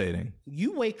debilitating. Like,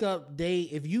 you wake up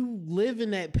if you live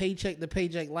in that paycheck to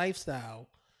paycheck lifestyle,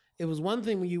 it was one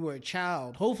thing when you were a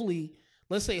child. Hopefully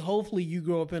you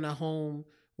grow up in a home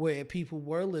where people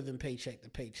were living paycheck to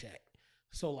paycheck.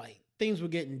 So like things were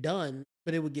getting done,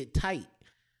 but it would get tight.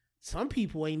 Some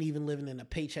people ain't even living in a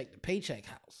paycheck to paycheck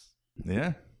house.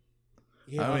 Yeah.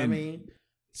 You know what I mean?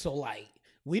 So like,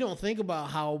 we don't think about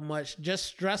how much just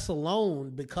stress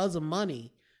alone because of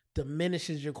money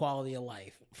diminishes your quality of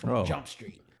life from Jump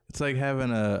Street. It's like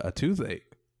having a toothache.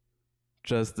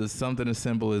 Just something as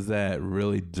simple as that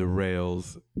really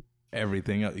derails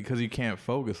everything else because you can't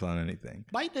focus on anything.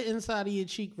 Bite the inside of your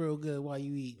cheek real good while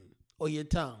you eating, or your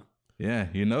tongue. Yeah,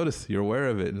 you notice, you're aware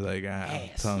of it. It's like,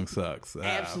 tongue sucks.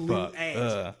 Absolute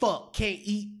ass. Fuck, can't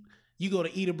eat. You go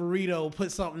to eat a burrito,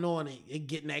 put something on it, and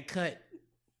getting that cut.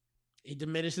 It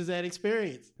diminishes that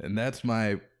experience. And that's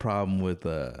my problem with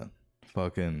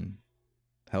fucking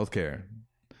healthcare.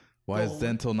 Why is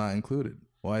dental not included?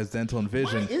 Why is dental and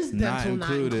vision not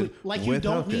included? Like you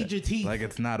don't need your teeth. Like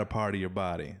it's not a part of your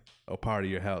body, a part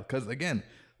of your health. Because again,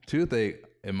 toothache,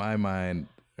 in my mind,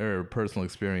 or personal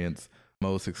experience,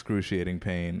 most excruciating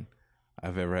pain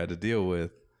I've ever had to deal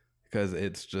with. Because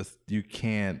it's just, you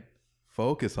can't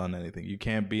focus on anything. You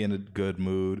can't be in a good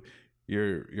mood.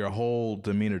 Your whole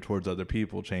demeanor towards other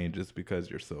people changes because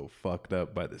you're so fucked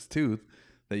up by this tooth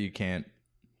that you can't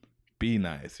be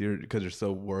nice. Because you're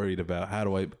so worried about, how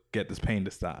do I get this pain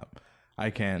to stop? I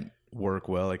can't work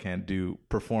well. I can't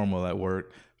perform well at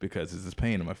work because there's this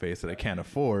pain in my face that I can't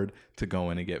afford to go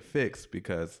in and get fixed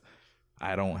because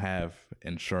I don't have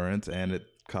insurance and it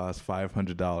costs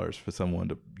 $500 for someone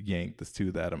to yank this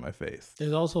tooth out of my face.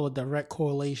 There's also a direct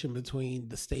correlation between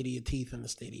the state of your teeth and the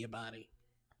state of your body.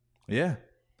 Yeah.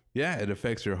 Yeah, it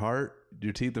affects your heart.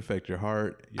 Your teeth affect your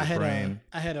heart, your brain.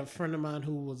 I had a friend of mine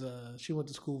who was she went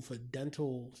to school for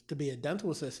to be a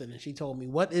dental assistant, and she told me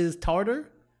what is tartar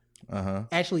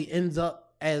actually ends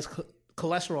up as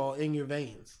cholesterol in your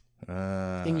veins,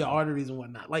 in your arteries and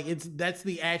whatnot. Like that's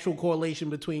the actual correlation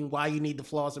between why you need to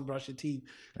floss and brush your teeth,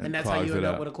 and that's how you end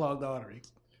up with a clogged artery.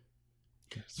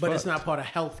 But it's not part of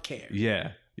health care.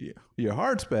 Yeah. Your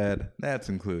heart's bad, that's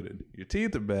included. Your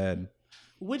teeth are bad.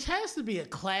 Which has to be a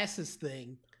classist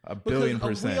thing.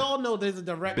 1,000,000,000%. We all know there's a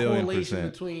direct correlation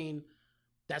between.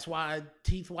 That's why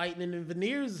teeth whitening and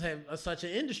veneers have such an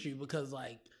industry, because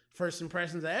like first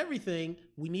impressions of everything,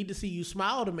 we need to see you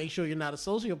smile to make sure you're not a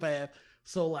sociopath.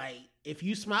 So like if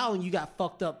you smile and you got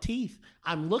fucked up teeth,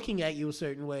 I'm looking at you a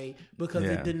certain way because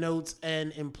it denotes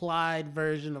an implied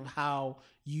version of how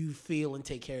you feel and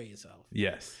take care of yourself.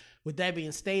 Yes. With that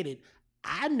being stated,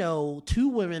 I know 2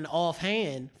 women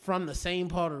offhand from the same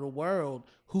part of the world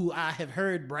who I have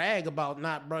heard brag about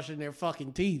not brushing their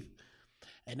fucking teeth.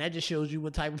 And that just shows you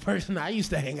what type of person I used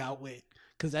to hang out with,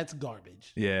 because that's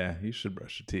garbage. Yeah, you should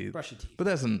brush your teeth. Brush your teeth. But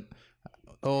that's an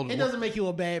old... It doesn't make you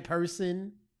a bad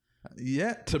person.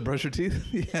 Yeah, to brush your teeth?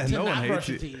 Yeah, to no one not hates brush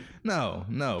you. your teeth.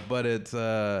 No, but it's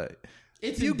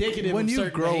indicative when of you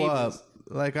certain grow behaviors. up.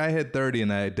 Like I hit 30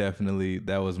 and I definitely,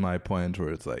 that was my point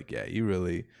where it's like, yeah, you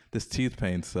really, this teeth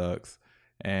pain sucks.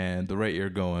 And the rate you're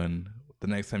going, the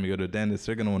next time you go to a dentist,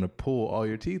 they're going to want to pull all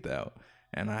your teeth out.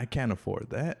 And I can't afford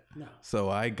that. No. So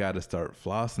I got to start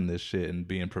flossing this shit and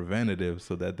being preventative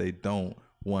so that they don't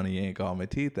want to yank all my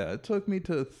teeth out. It took me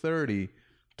to 30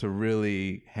 to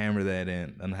really hammer that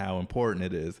in and how important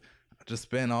it is. I just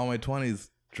spent all my 20s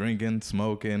drinking,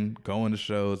 smoking, going to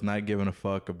shows, not giving a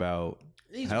fuck about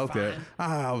healthcare.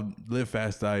 I'll live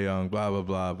fast, die young, blah, blah,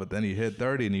 blah. But then you hit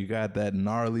 30 and you got that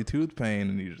gnarly tooth pain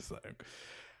and you're just like,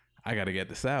 I got to get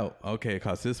this out. Okay, it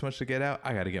costs this much to get out.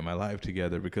 I got to get my life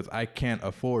together because I can't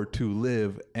afford to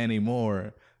live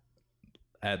anymore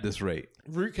at this rate.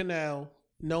 Root canal,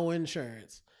 no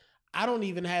insurance. I don't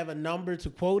even have a number to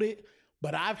quote it,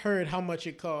 but I've heard how much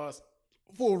it costs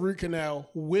for a root canal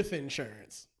with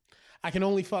insurance. I can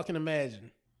only fucking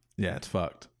imagine. Yeah, it's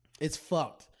fucked. It's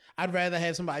fucked. I'd rather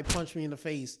have somebody punch me in the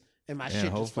face and my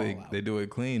shit just fall out. Hopefully they do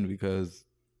it clean, because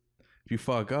if you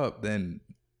fuck up, then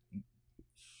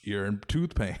you're in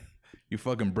tooth pain. You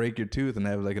fucking break your tooth and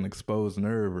have like an exposed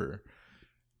nerve, or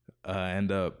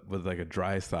end up with like a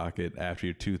dry socket after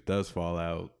your tooth does fall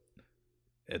out.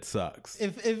 It sucks.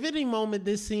 If any moment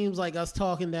this seems like us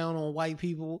talking down on white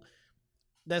people,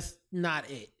 that's not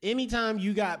it. Anytime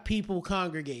you got people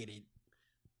congregated,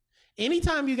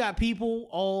 anytime you got people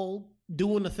all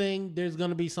doing the thing, there's going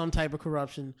to be some type of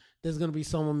corruption. There's going to be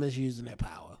someone misusing their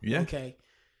power. Yeah. Okay.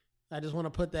 I just want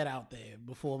to put that out there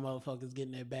before motherfuckers get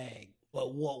in their bag.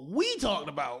 But what we talked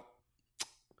about,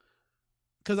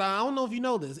 because I don't know if you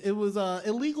know this, it was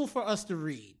illegal for us to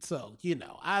read. So, you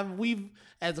know, we've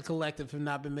as a collective have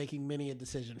not been making many a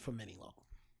decision for many long.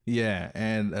 Yeah,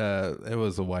 and it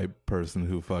was a white person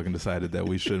who fucking decided that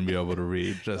we shouldn't be able to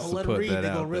read. Just to put that out.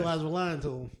 They're gonna realize we're lying to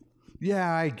them.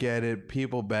 Yeah, I get it.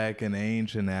 People back in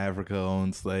ancient Africa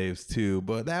owned slaves too,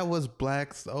 but that was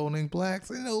blacks owning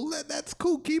blacks. You know, that's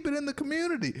cool. Keep it in the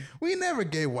community. We never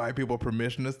gave white people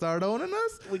permission to start owning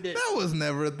us. We did. That was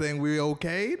never a thing we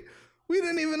okayed. We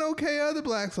didn't even okay other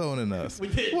blacks owning us. We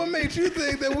did. What makes you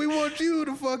think that we want you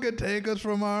to fucking take us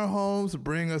from our homes,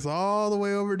 bring us all the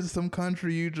way over to some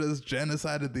country you just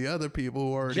genocided the other people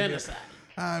who already genocide?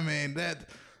 I mean, that...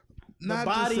 The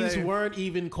bodies weren't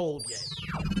even cold yet.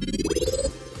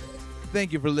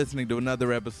 Thank you for listening to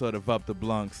another episode of Up the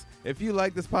Blunks. If you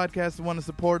like this podcast and want to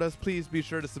support us, please be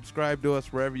sure to subscribe to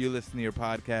us wherever you listen to your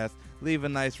podcast. Leave a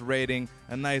nice rating,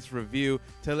 a nice review.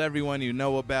 Tell everyone you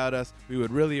know about us. We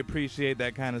would really appreciate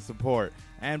that kind of support.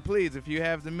 And please, if you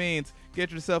have the means,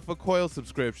 get yourself a Coil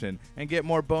subscription and get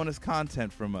more bonus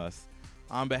content from us.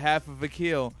 On behalf of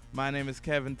Akil, my name is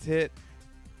Kevin Titt.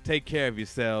 Take care of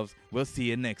yourselves. We'll see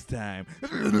you next time.